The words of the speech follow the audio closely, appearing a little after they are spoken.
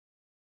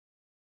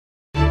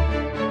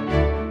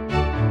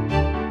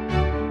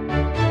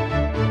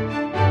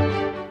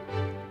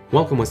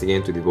Welcome once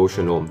again to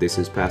Devotional. This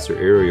is Pastor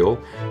Ariel.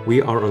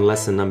 We are on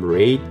lesson number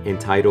 8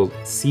 entitled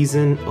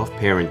Season of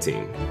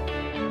Parenting.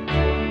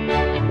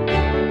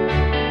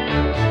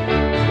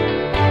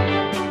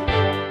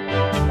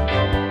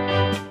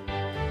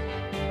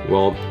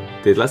 Well,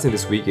 the lesson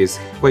this week is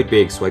quite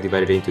big, so I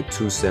divided it into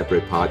two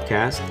separate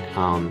podcasts.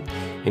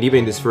 And even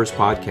in this first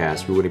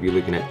podcast, we're going to be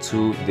looking at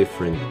two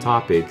different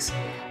topics,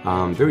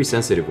 very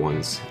sensitive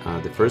ones.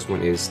 The first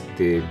one is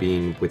the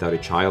being without a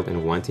child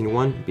and wanting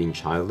one, being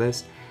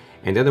childless.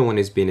 And the other one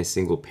is being a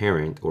single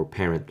parent or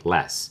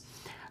parentless,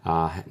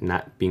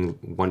 not being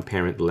one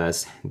parent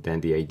less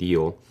than the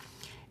ideal.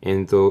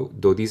 And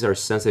though these are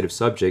sensitive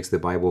subjects, the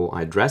Bible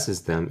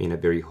addresses them in a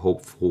very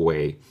hopeful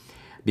way.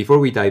 Before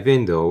we dive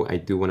in, though, I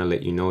do want to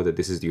let you know that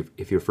this is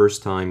if your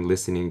first time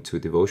listening to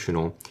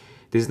Devotional,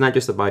 this is not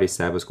just about a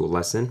Sabbath school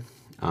lesson.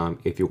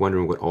 If you're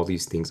wondering what all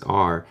these things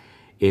are,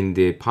 in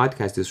the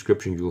podcast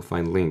description, you will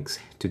find links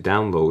to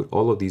download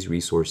all of these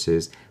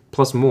resources,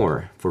 plus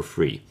more for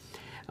free.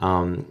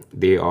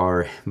 They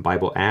are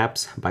Bible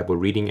apps, Bible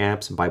reading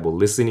apps, Bible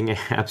listening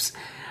apps.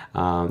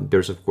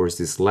 There's, of course,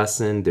 this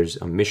lesson.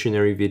 There's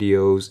missionary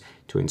videos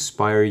to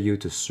inspire you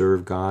to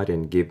serve God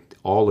and give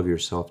all of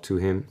yourself to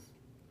Him.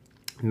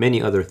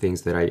 Many other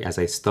things that as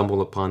I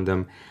stumble upon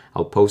them,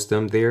 I'll post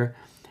them there.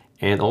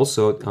 And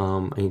also,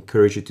 I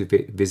encourage you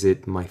to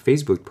visit my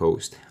Facebook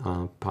post,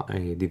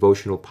 a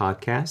devotional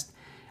podcast.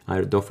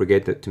 Don't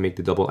forget to make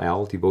the double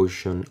L,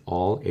 Devotion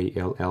All,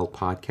 A-L-L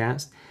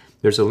podcast.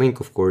 There's a link,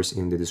 of course,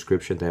 in the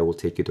description that will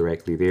take you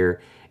directly there.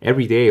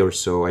 Every day or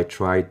so, I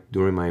try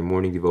during my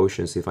morning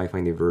devotions, if I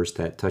find a verse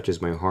that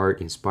touches my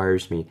heart,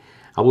 inspires me,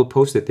 I will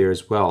post it there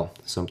as well.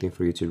 Something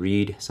for you to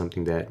read,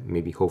 something that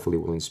maybe hopefully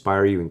will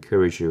inspire you,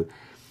 encourage you.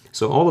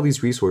 So all of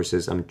these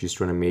resources, I'm just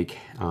trying to make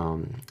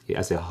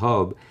as a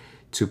hub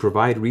to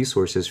provide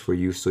resources for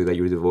you so that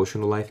your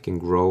devotional life can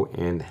grow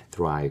and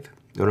thrive.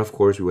 And of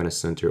course, we want to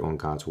center on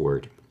God's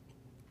Word.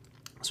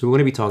 So we're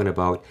going to be talking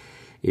about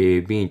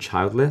being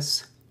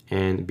childless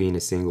and being a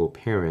single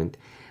parent.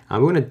 I'm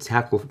going to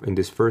tackle in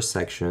this first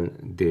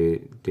section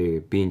the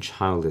being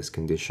childless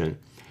condition.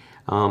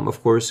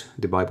 Of course,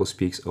 the Bible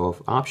speaks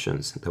of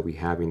options that we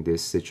have in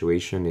this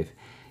situation.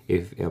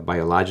 If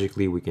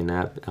biologically we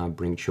cannot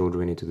bring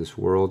children into this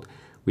world,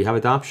 we have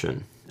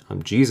adoption.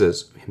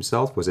 Jesus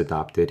himself was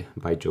adopted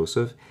by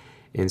Joseph.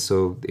 And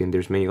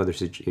there's many other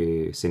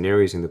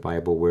scenarios in the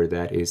Bible where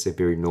that is a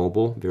very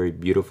noble, very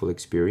beautiful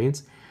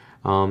experience.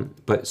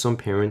 But some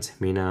parents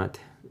may not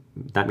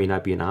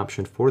be an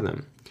option for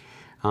them.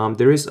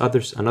 There is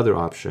another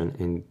option,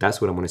 and that's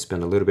what I'm going to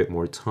spend a little bit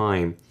more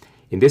time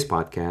in this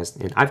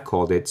podcast, and I've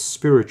called it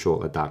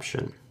spiritual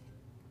adoption.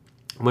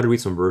 I'm going to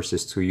read some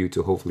verses to you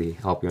to hopefully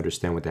help you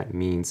understand what that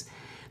means.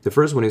 The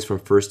first one is from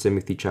 1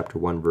 Timothy chapter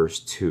 1, verse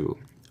 2,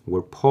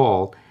 where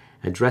Paul,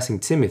 addressing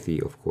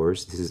Timothy, of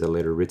course, this is a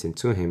letter written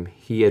to him,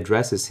 he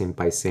addresses him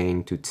by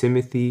saying to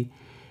Timothy,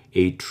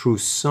 a true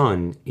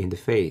son in the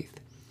faith.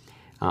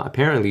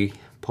 Apparently,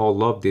 Paul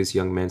loved this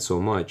young man so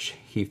much,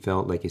 he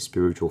felt like a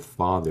spiritual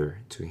father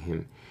to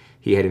him.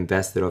 He had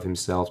invested of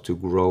himself to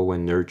grow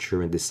and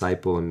nurture and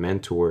disciple and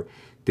mentor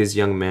this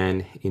young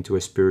man into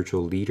a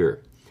spiritual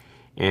leader.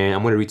 And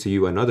I'm going to read to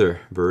you another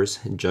verse,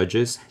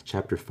 Judges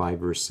chapter 5,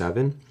 verse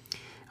 7.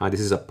 This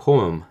is a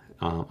poem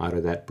out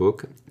of that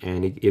book,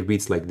 and it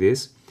reads like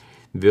this.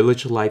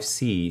 Village life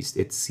ceased,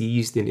 it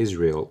ceased in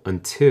Israel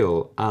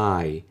until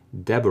I,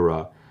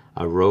 Deborah,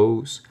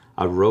 arose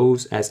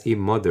as a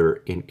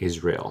mother in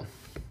Israel.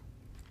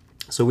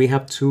 So we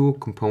have two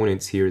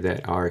components here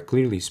that are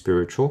clearly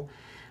spiritual.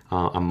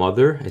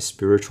 A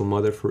spiritual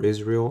mother for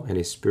Israel, and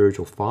a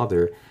spiritual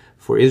father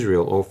for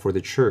Israel or for the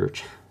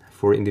church,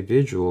 for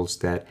individuals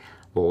that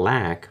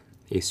lack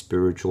a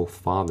spiritual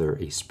father,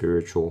 a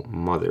spiritual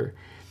mother,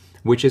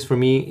 which is for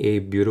me a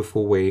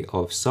beautiful way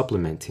of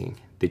supplementing.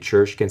 The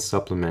church can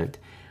supplement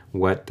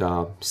what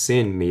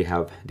sin may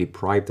have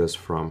deprived us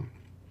from.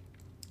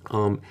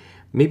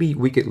 Maybe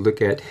we could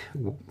look at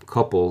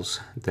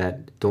couples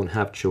that don't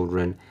have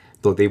children,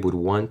 though they would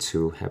want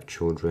to have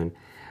children.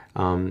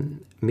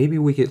 Maybe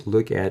we could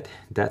look at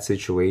that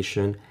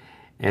situation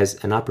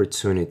as an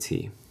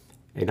opportunity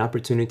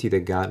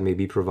that God may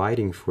be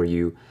providing for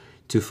you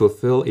to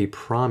fulfill a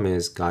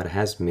promise God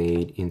has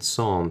made in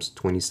Psalms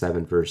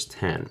 27, verse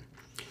 10.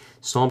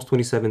 Psalms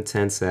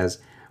 27:10 says,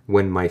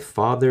 when my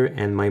father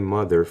and my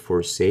mother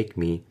forsake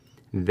me,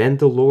 then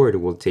the Lord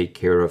will take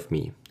care of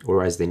me.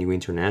 Or as the New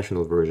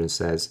International Version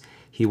says,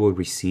 He will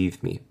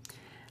receive me.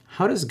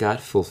 How does God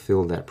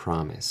fulfill that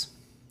promise?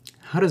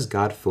 How does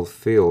God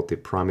fulfill the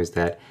promise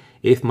that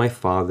if my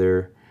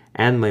father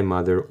and my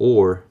mother,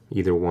 or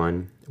either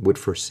one, would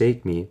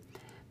forsake me,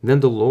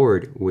 then the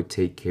Lord would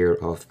take care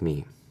of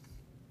me?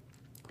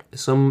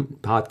 Some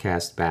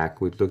podcasts back,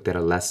 we looked at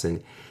a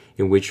lesson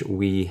in which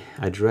we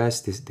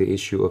addressed the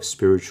issue of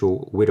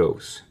spiritual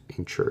widows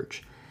in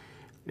church.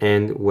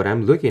 And what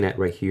I'm looking at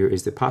right here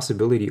is the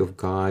possibility of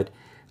God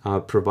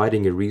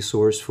providing a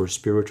resource for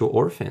spiritual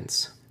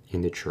orphans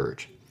in the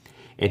church.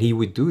 And He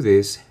would do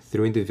this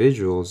through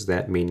individuals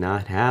that may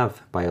not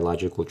have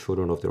biological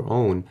children of their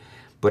own,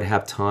 but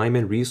have time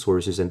and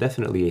resources and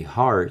definitely a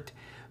heart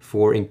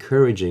for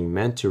encouraging,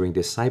 mentoring,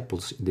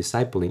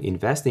 discipling,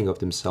 investing of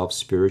themselves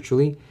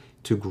spiritually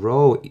to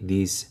grow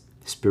these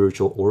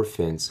spiritual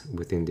orphans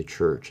within the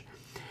church.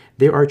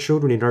 There are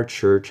children in our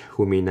church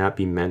who may not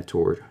be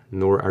mentored,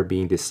 nor are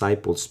being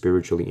discipled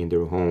spiritually in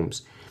their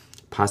homes.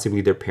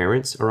 Possibly their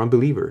parents are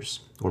unbelievers,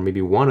 or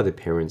maybe one of the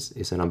parents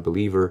is an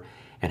unbeliever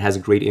and has a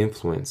great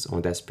influence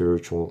on the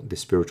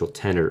spiritual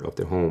tenor of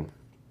the home.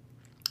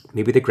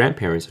 Maybe the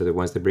grandparents are the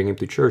ones that bring him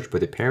to church,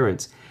 but the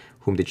parents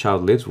whom the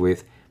child lives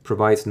with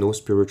provides no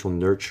spiritual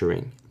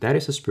nurturing. That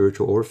is a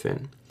spiritual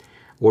orphan.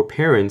 Or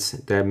parents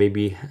that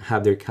maybe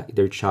have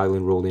their child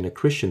enrolled in a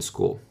Christian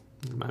school.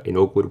 In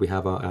Oakwood,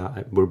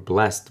 we're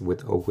blessed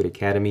with Oakwood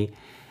Academy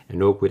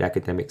and Oakwood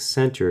Academic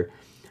Center.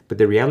 But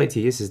the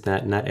reality is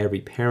that not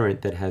every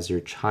parent that has their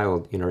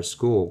child in our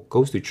school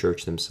goes to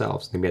church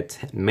themselves. They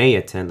may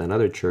attend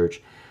another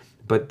church,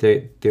 but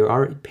there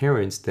are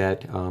parents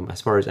that,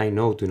 as far as I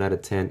know, do not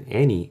attend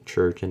any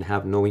church and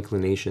have no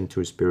inclination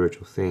to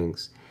spiritual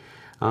things.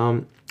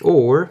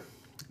 Or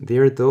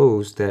there are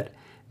those that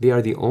they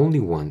are the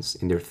only ones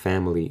in their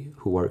family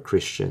who are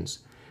Christians,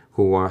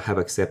 who have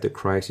accepted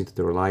Christ into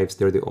their lives.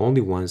 They're the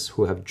only ones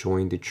who have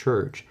joined the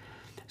church.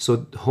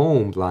 So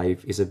home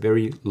life is a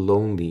very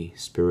lonely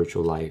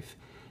spiritual life.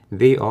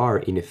 They are,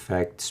 in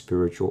effect,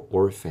 spiritual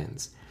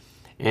orphans.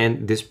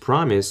 And this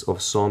promise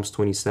of Psalms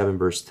 27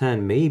 verse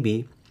 10,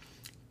 maybe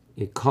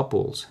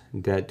couples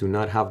that do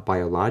not have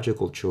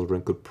biological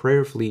children could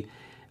prayerfully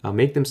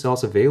make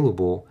themselves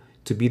available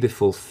to be the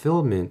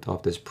fulfillment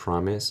of this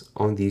promise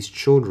on these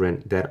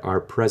children that are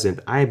present,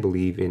 I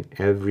believe, in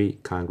every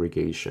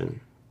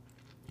congregation.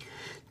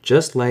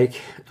 Just like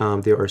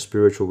there are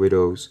spiritual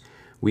widows,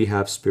 we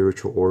have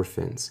spiritual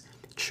orphans,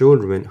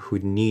 children who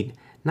need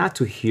not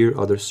to hear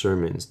other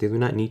sermons. They do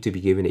not need to be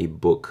given a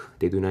book.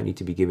 They do not need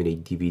to be given a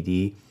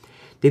DVD.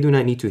 They do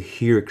not need to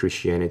hear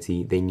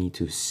Christianity. They need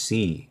to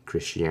see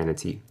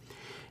Christianity.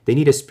 They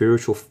need a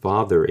spiritual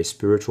father, a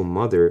spiritual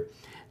mother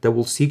that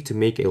will seek to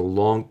make a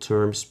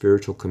long-term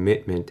spiritual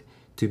commitment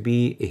to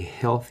be a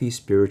healthy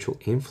spiritual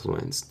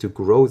influence, to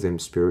grow them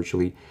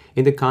spiritually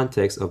in the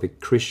context of a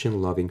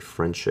Christian-loving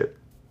friendship.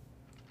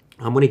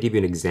 I'm going to give you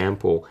an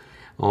example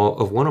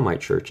of one of my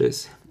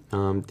churches.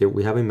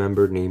 We have a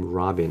member named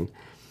Robin,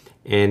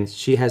 and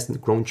she has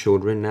grown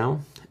children now.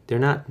 They're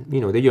not,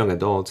 they're young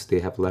adults. They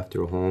have left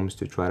their homes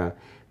to try to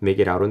make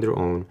it out on their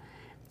own.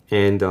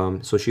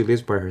 And so she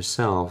lives by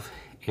herself.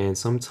 And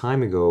some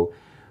time ago,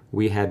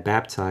 we had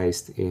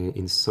baptized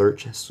in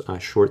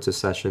short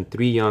succession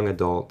 3 young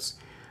adults,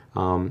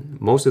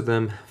 most of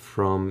them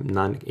from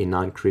a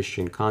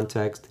non-Christian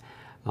context.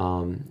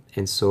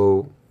 And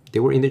so they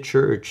were in the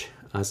church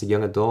as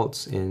young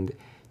adults, and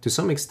to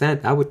some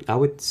extent, I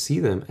would see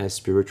them as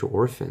spiritual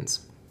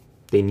orphans.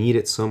 They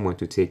needed someone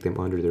to take them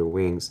under their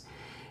wings.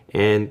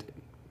 And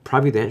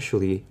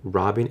providentially,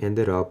 Robin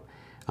ended up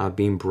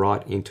being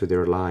brought into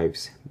their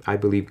lives. I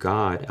believe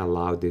God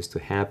allowed this to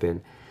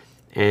happen.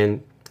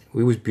 And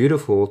it was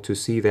beautiful to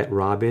see that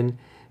Robin,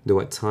 though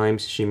at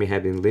times she may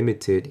have been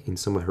limited in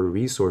some of her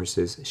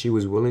resources, she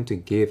was willing to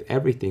give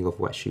everything of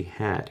what she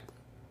had.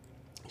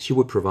 She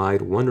would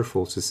provide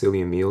wonderful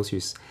Sicilian meals.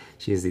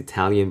 She has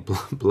Italian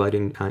blood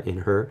in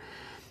her.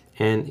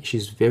 And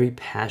she's very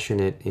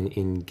passionate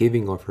in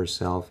giving of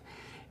herself.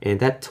 And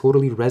that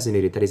totally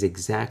resonated. That is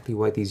exactly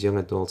what these young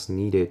adults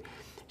needed.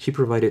 She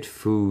provided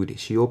food.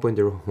 She opened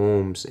their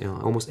homes.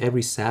 Almost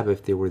every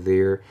Sabbath they were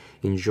there,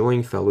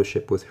 enjoying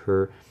fellowship with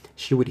her.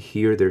 She would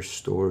hear their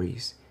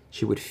stories.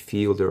 She would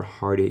feel their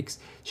heartaches.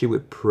 She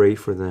would pray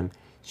for them.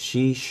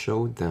 She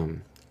showed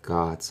them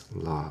God's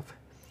love.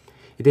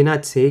 It did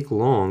not take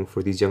long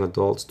for these young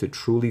adults to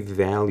truly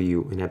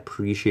value and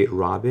appreciate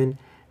Robin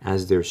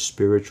as their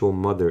spiritual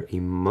mother, a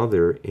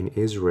mother in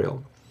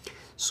Israel.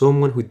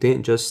 Someone who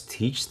didn't just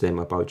teach them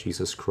about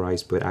Jesus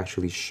Christ, but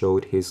actually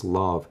showed his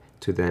love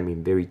to them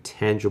in very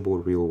tangible,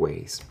 real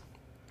ways.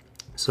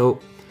 So,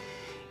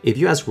 if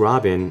you ask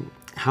Robin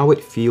how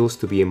it feels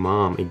to be a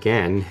mom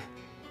again,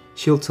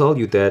 she'll tell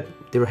you that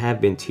there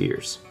have been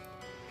tears.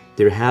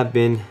 There have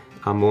been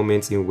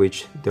moments in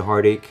which the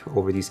heartache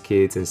over these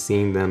kids and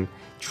seeing them,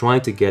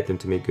 trying to get them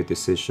to make good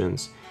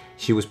decisions.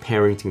 She was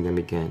parenting them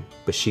again,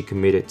 but she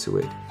committed to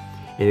it.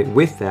 And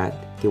with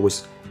that, there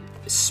was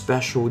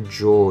special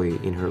joy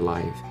in her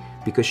life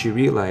because she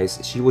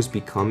realized she was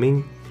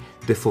becoming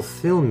the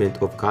fulfillment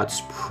of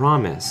God's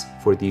promise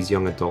for these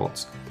young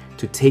adults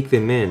to take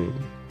them in.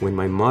 When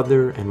my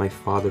mother and my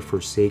father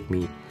forsake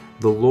me,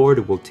 the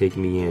Lord will take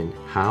me in.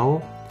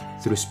 How?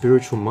 Through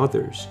spiritual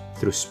mothers,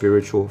 through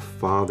spiritual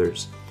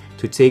fathers,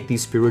 to take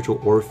these spiritual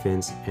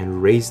orphans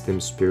and raise them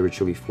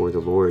spiritually for the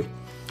Lord.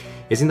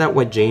 Isn't that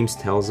what James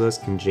tells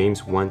us in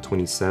James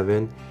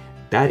 1:27?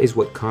 That is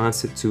what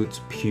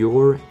constitutes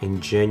pure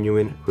and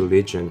genuine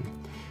religion,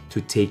 to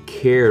take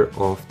care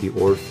of the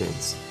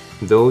orphans,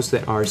 those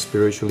that are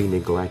spiritually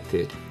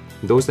neglected,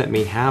 those that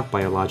may have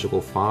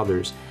biological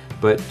fathers,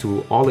 but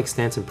to all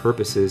extents and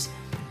purposes,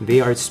 they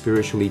are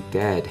spiritually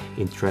dead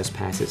in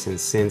trespasses and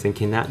sins and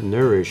cannot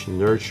nourish,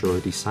 nurture, or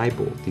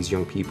disciple these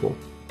young people.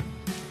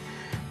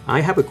 I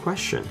have a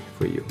question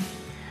for you.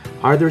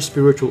 Are there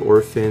spiritual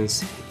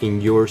orphans in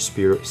your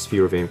sphere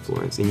of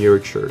influence, in your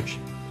church?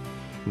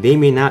 They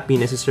may not be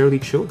necessarily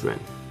children.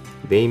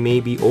 They may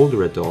be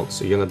older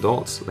adults or young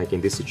adults, like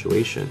in this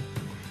situation,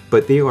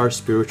 but they are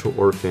spiritual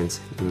orphans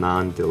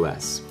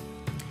nonetheless.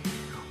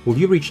 Will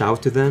you reach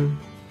out to them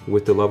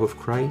with the love of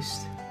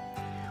Christ?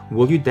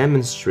 Will you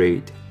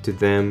demonstrate to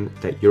them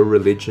that your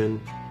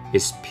religion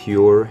is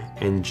pure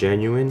and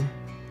genuine?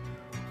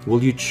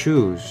 Will you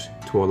choose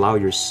to allow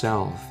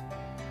yourself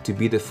to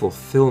be the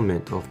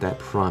fulfillment of that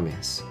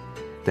promise,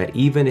 that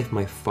even if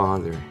my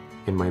father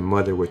and my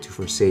mother were to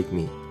forsake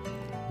me,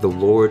 the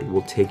Lord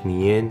will take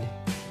me in,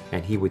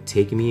 and He would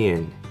take me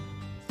in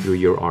through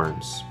your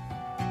arms?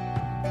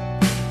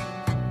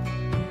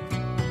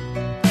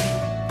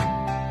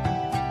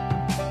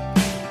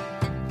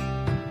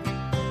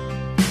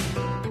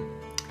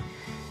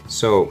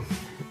 So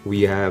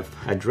we have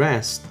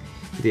addressed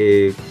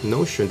the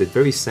notion, the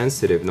very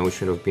sensitive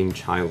notion of being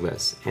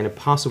childless, and a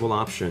possible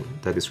option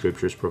that the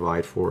scriptures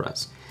provide for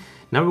us.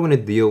 Now we're going to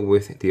deal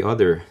with the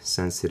other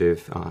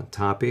sensitive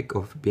topic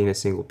of being a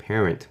single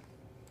parent.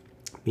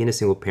 Being a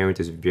single parent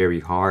is very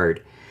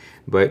hard,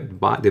 but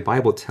the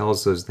Bible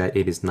tells us that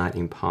it is not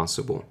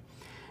impossible.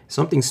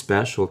 Something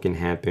special can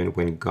happen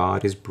when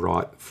God is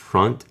brought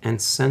front and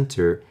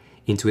center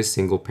into a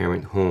single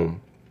parent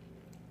home.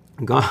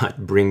 God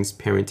brings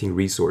parenting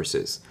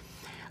resources.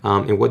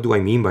 And what do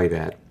I mean by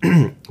that?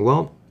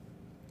 Well,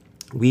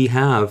 we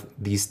have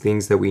these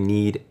things that we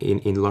need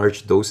in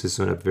large doses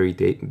on a very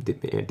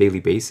daily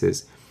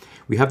basis.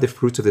 We have the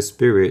fruits of the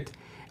Spirit,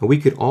 and we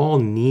could all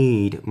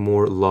need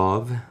more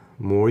love,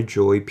 more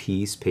joy,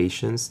 peace,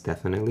 patience,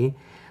 definitely,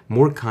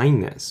 more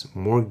kindness,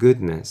 more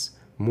goodness,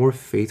 more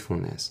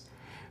faithfulness.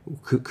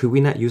 Could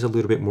we not use a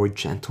little bit more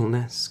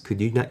gentleness?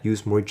 Could you not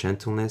use more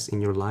gentleness in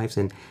your lives?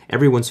 And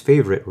everyone's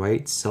favorite,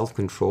 right?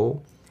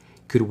 Self-control.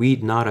 Could we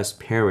not, as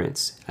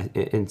parents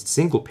and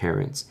single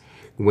parents,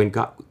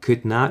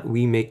 could not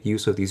we make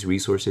use of these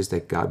resources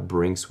that God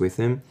brings with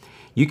Him?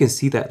 You can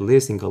see that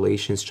list in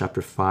Galatians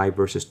chapter 5,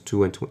 verses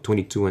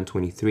 22 and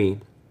 23.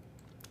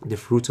 The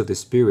fruits of the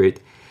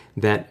Spirit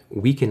that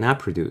we cannot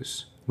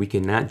produce, we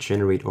cannot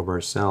generate of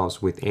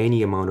ourselves with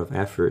any amount of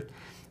effort.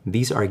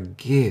 These are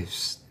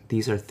gifts.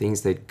 These are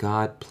things that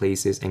God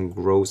places and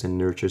grows and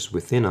nurtures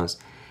within us.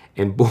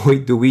 And boy,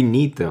 do we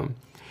need them.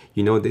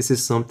 You know, this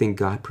is something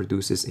God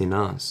produces in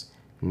us,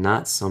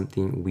 not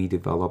something we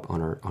develop on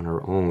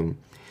our own.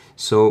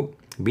 So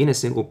being a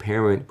single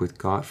parent with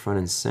God front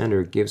and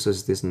center gives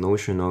us this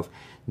notion of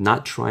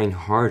not trying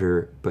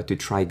harder, but to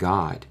try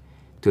God,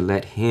 to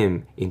let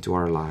Him into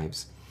our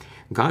lives.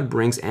 God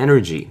brings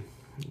energy.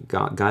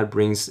 God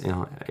brings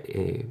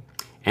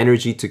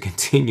energy to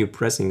continue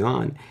pressing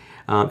on.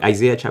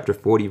 Isaiah chapter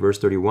 40, verse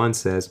 31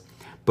 says,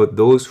 "But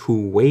those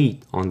who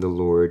wait on the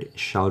Lord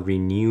shall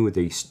renew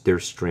their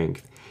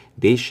strength.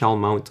 They shall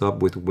mount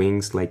up with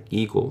wings like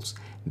eagles.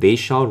 They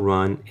shall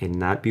run and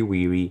not be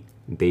weary.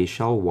 They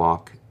shall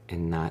walk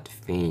and not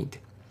faint."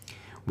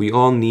 We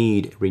all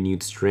need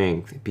renewed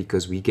strength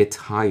because we get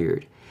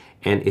tired.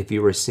 And if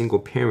you're a single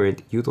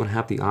parent, you don't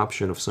have the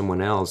option of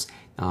someone else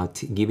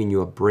giving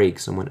you a break,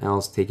 someone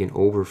else taking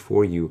over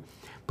for you.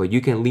 But you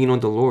can lean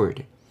on the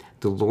Lord.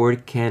 The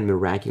Lord can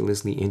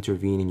miraculously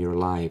intervene in your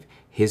life.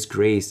 His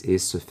grace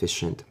is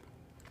sufficient.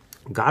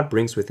 God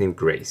brings with Him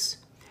grace.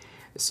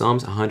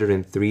 Psalms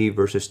 103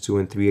 verses 2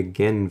 and 3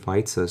 again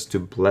invites us to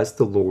bless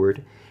the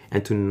Lord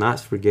and to not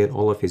forget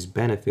all of His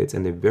benefits.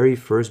 And the very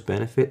first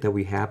benefit that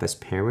we have as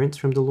parents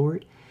from the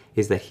Lord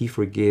is that He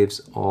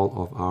forgives all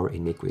of our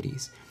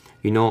iniquities.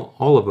 You know,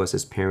 all of us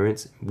as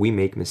parents, we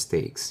make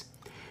mistakes.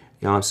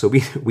 So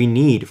we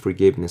need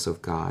forgiveness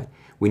of God.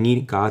 We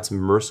need God's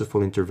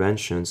merciful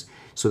interventions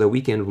so that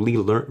we can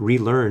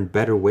relearn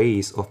better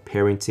ways of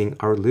parenting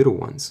our little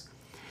ones.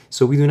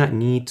 So we do not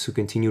need to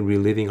continue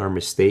reliving our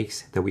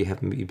mistakes that we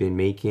have been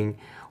making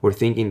or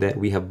thinking that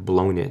we have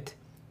blown it.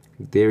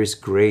 There is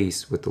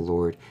grace with the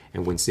Lord.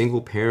 And when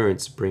single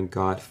parents bring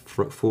God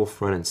full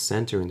front and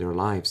center in their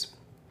lives,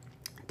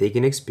 they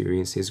can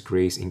experience His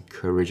grace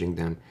encouraging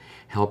them,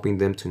 helping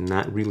them to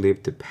not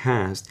relive the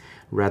past,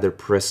 rather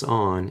press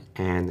on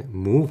and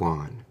move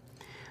on.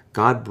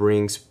 God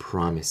brings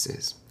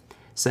promises.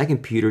 2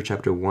 Peter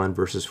chapter 1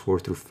 verses 4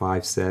 through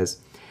 5 says,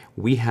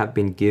 "We have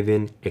been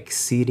given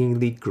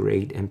exceedingly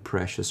great and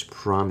precious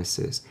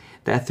promises,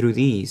 that through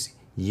these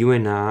you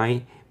and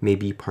I may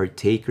be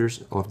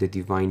partakers of the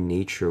divine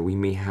nature. We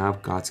may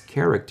have God's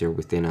character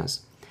within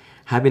us,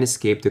 having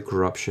escaped the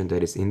corruption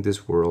that is in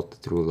this world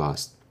through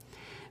lust."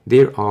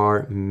 There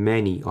are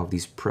many of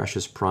these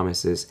precious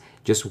promises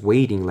just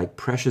waiting like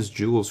precious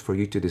jewels for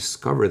you to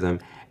discover them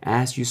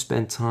as you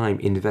spend time,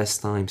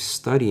 invest time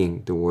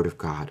studying the Word of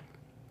God.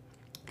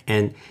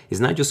 And it's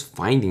not just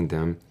finding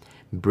them,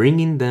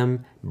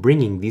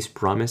 bringing these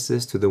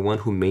promises to the one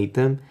who made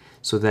them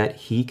so that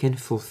He can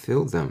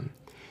fulfill them.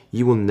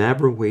 You will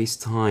never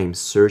waste time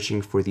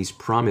searching for these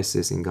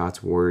promises in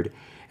God's Word,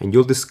 and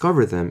you'll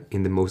discover them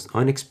in the most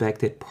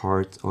unexpected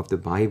parts of the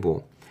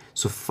Bible.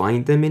 So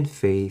find them in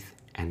faith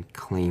and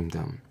claim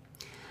them.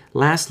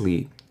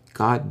 Lastly,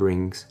 God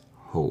brings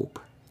hope.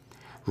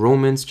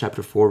 Romans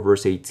chapter 4,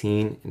 verse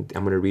 18,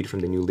 I'm going to read from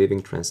the New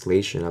Living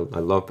Translation. I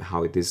love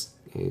how this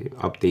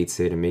updates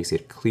it and makes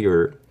it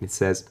clearer. It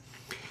says,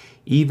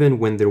 even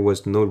when there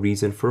was no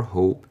reason for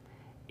hope,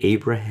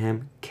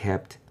 Abraham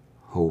kept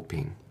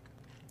hoping.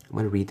 I'm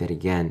going to read that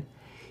again.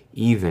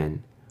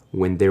 Even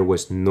when there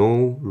was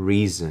no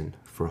reason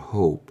for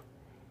hope,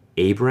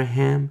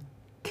 Abraham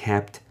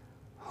kept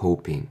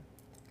hoping.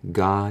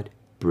 God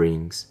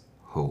brings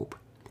hope.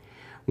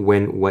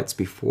 When what's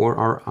before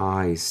our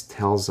eyes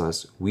tells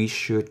us we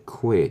should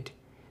quit,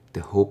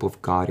 the hope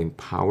of God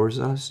empowers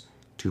us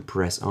to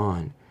press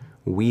on.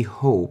 We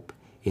hope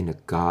in a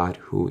God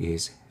who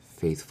is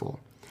faithful.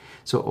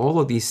 So all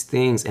of these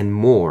things and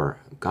more,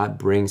 God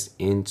brings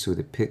into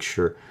the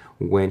picture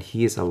when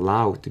he is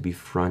allowed to be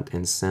front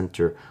and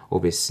center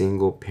of a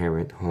single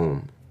parent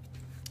home.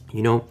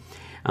 You know,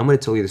 I'm going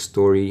to tell you the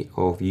story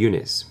of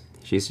Eunice.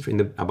 She's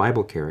a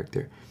Bible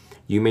character.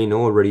 You may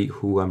know already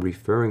who I'm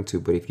referring to,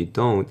 but if you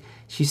don't,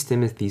 she's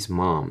Timothy's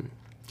mom.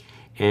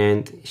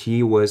 And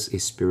she was a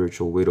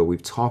spiritual widow.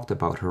 We've talked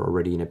about her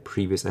already in a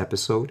previous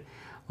episode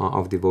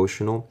of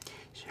Devotional.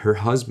 Her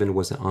husband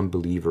was an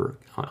unbeliever,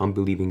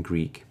 unbelieving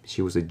Greek.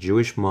 She was a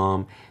Jewish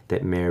mom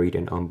that married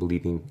an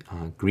unbelieving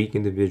Greek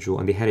individual,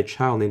 and they had a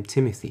child named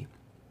Timothy.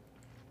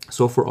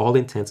 So for all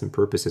intents and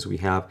purposes, we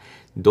have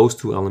those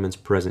two elements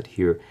present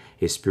here,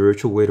 a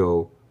spiritual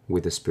widow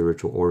with a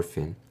spiritual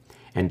orphan.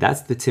 And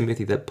that's the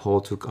Timothy that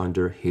Paul took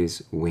under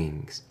his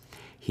wings.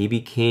 He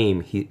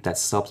became that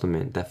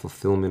supplement, that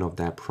fulfillment of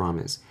that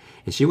promise.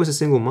 And she was a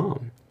single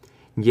mom.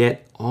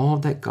 Yet all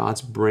that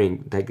God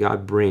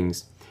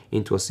brings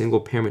into a single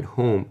parent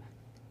home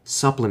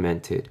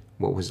supplemented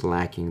what was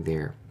lacking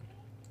there.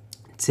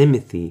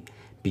 Timothy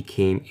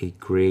became a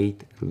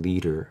great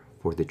leader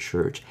for the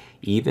church,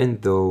 even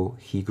though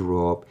he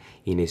grew up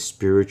in a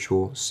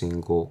spiritual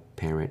single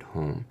parent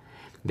home.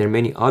 There are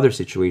many other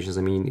situations.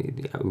 I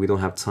mean, we don't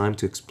have time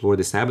to explore.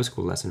 The Sabbath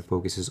School lesson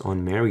focuses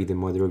on Mary, the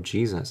mother of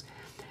Jesus.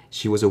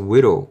 She was a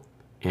widow,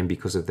 and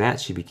because of that,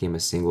 she became a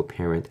single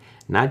parent,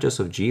 not just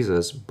of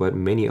Jesus, but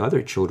many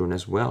other children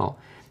as well.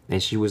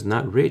 And she was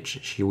not rich.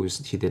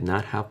 She did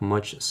not have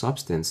much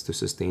substance to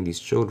sustain these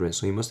children.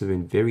 So it must have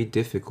been very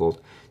difficult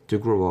to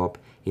grow up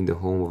in the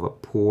home of a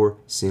poor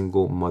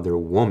single mother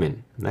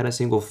woman, not a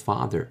single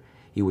father.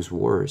 It was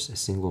worse, a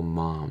single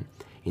mom.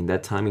 In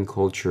that time and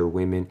culture,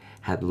 women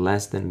had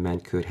less than men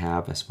could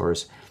have as far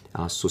as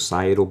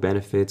societal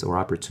benefits or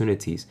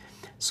opportunities.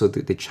 So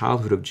the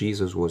childhood of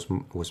Jesus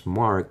was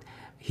marked.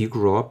 He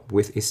grew up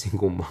with a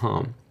single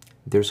mom.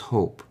 There's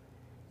hope.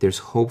 There's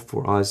hope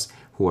for us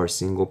who are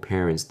single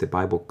parents. The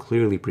Bible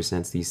clearly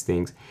presents these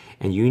things.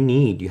 And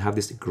you have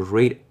this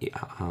great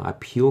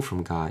appeal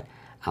from God.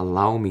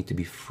 Allow me to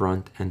be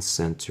front and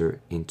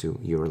center into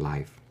your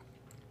life.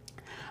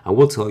 I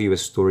will tell you a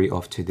story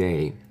of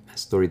today, a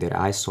story that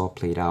I saw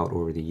played out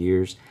over the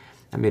years.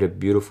 I met a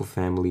beautiful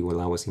family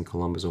while I was in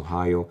Columbus,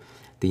 Ohio.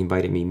 They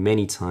invited me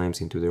many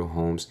times into their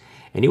homes.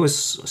 And it was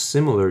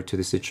similar to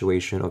the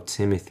situation of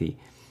Timothy.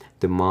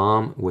 The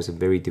mom was a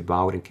very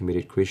devout and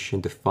committed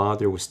Christian. The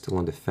father was still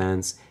on the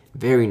fence.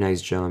 Very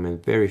nice gentleman,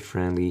 very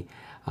friendly,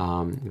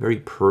 very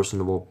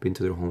personable. Been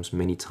to their homes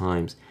many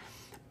times.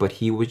 But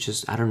he was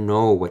just, I don't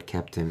know what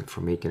kept him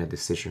from making a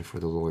decision for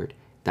the Lord.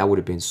 That would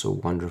have been so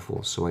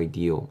wonderful, so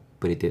ideal,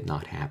 but it did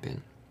not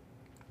happen.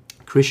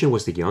 Christian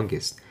was the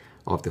youngest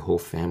of the whole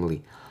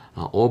family,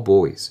 all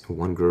boys,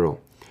 one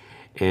girl.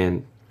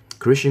 And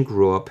Christian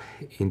grew up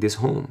in this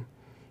home,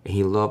 and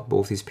he loved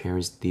both his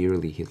parents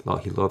dearly. He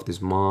loved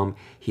his mom.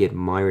 He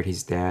admired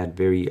his dad,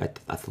 very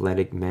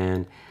athletic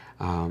man,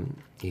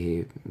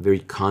 a very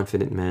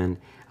confident man,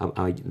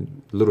 a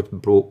little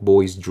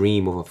boy's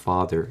dream of a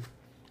father.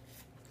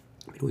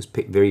 It was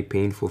very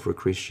painful for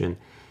Christian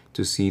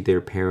to see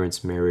their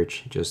parents'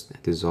 marriage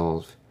just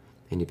dissolve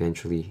and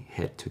eventually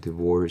head to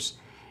divorce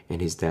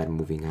and his dad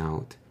moving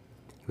out.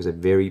 It was a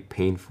very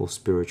painful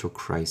spiritual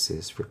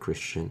crisis for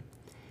Christian.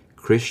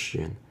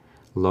 Christian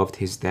loved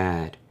his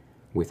dad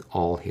with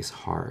all his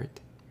heart.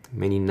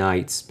 Many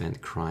nights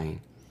spent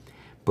crying.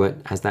 But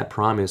as that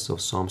promise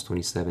of Psalms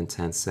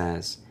 27:10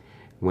 says,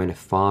 when a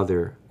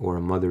father or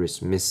a mother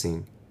is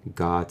missing,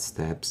 God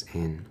steps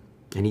in.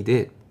 And he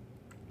did.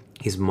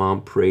 His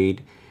mom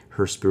prayed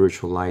her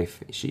spiritual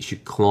life. She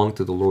clung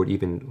to the Lord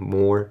even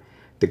more.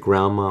 The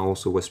grandma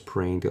also was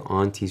praying. The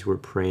aunties were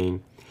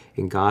praying.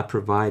 And God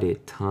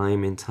provided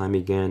time and time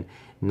again,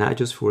 not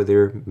just for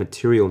their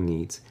material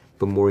needs,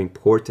 but more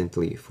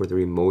importantly, for their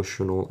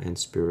emotional and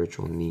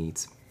spiritual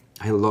needs.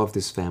 I love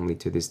this family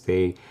to this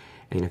day.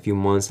 And in a few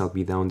months, I'll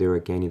be down there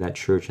again in that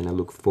church, and I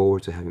look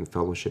forward to having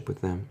fellowship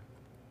with them.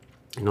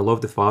 And I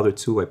love the father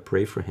too. I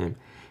pray for him.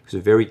 He's a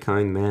very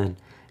kind man.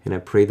 And I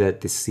pray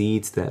that the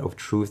seeds of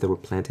truth that were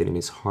planted in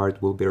his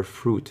heart will bear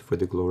fruit for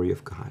the glory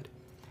of God.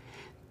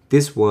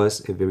 This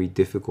was a very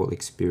difficult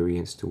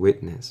experience to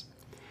witness.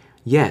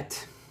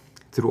 Yet,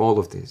 through all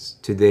of this,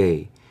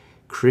 today,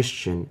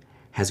 Christian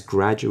has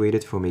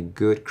graduated from a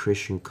good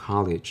Christian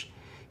college.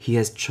 He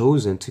has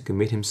chosen to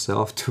commit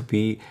himself to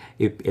be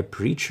a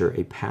preacher,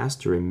 a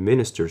pastor, a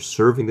minister,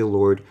 serving the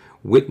Lord,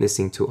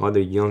 witnessing to other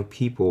young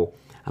people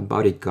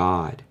about a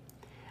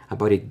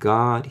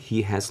God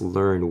he has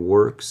learned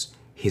works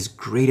his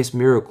greatest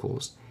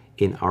miracles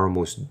in our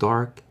most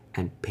dark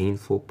and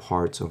painful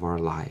parts of our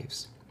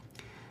lives.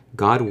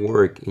 God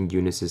worked in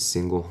Eunice's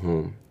single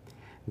home.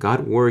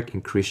 God worked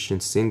in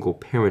Christian's single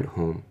parent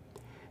home.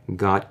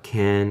 God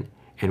can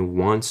and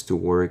wants to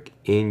work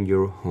in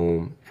your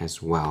home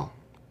as well.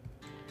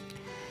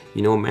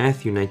 You know,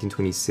 Matthew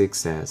 19:26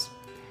 says,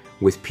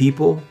 "With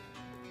people,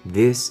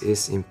 this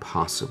is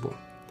impossible,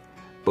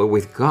 but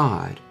with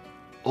God,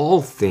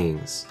 all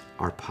things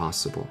are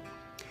possible."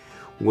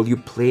 Will you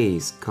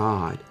place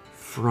God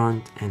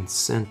front and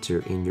center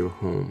in your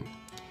home?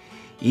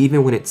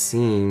 Even when it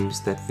seems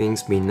that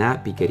things may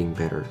not be getting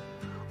better,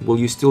 will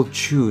you still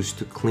choose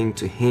to cling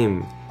to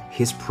Him,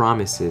 His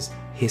promises,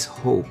 His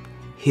hope,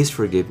 His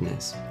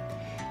forgiveness?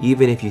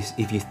 Even if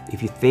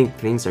you think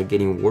things are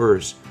getting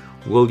worse,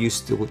 will you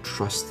still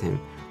trust Him?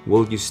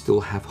 Will you still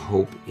have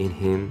hope in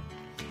Him?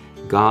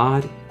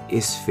 God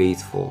is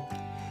faithful,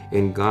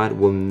 and God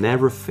will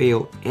never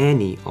fail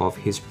any of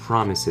His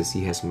promises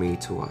He has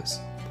made to us.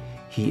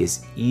 He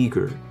is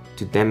eager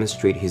to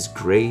demonstrate His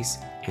grace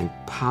and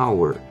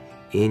power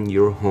in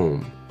your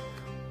home.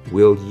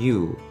 Will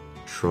you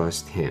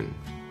trust Him?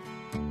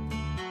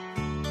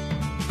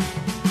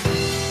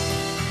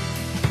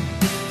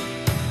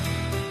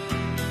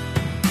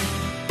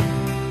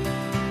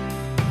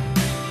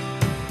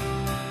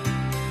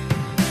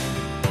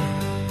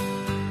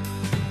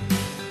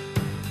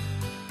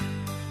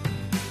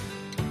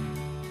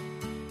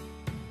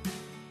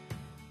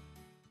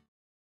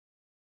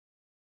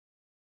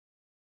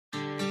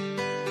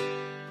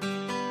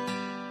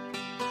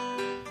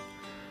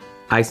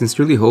 I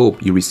sincerely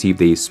hope you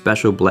received a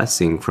special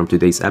blessing from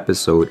today's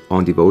episode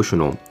on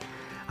devotional.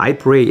 I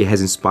pray it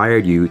has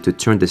inspired you to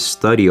turn the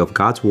study of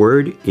God's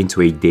Word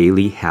into a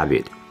daily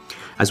habit,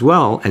 as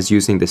well as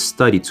using the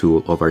study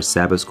tool of our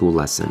Sabbath School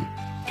lesson.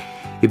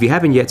 If you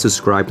haven't yet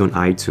subscribed on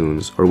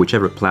iTunes or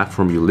whichever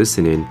platform you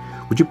listen in,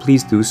 would you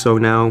please do so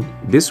now?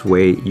 This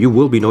way, you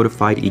will be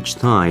notified each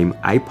time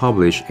I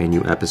publish a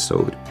new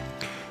episode.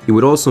 It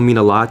would also mean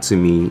a lot to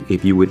me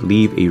if you would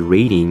leave a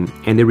rating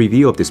and a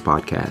review of this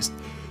podcast.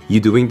 You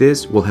doing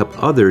this will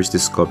help others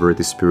discover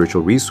this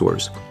spiritual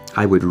resource.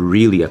 I would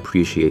really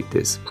appreciate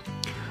this.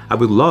 I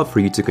would love for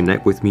you to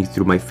connect with me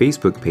through my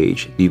Facebook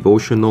page,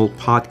 Devotional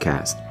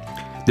Podcast.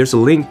 There's a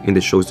link in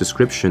the show's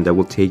description that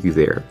will take you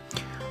there.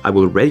 I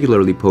will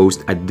regularly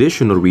post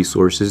additional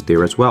resources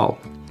there as well.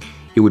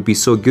 It would be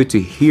so good to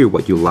hear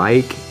what you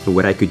like and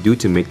what I could do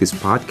to make this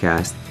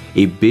podcast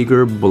a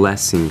bigger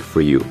blessing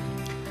for you.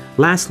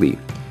 Lastly,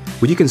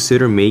 would you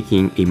consider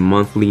making a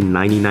monthly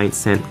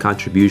 99-cent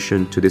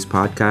contribution to this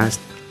podcast?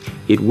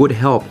 It would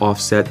help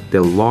offset the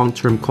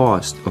long-term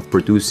cost of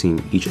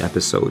producing each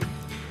episode.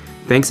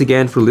 Thanks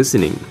again for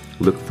listening.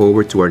 Look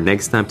forward to our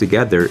next time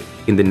together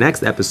in the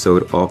next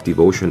episode of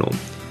Devotional.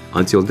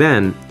 Until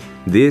then,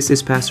 this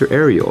is Pastor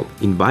Ariel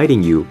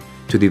inviting you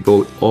to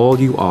devote all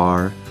you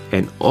are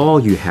and all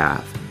you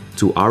have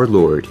to our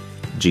Lord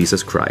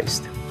Jesus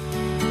Christ.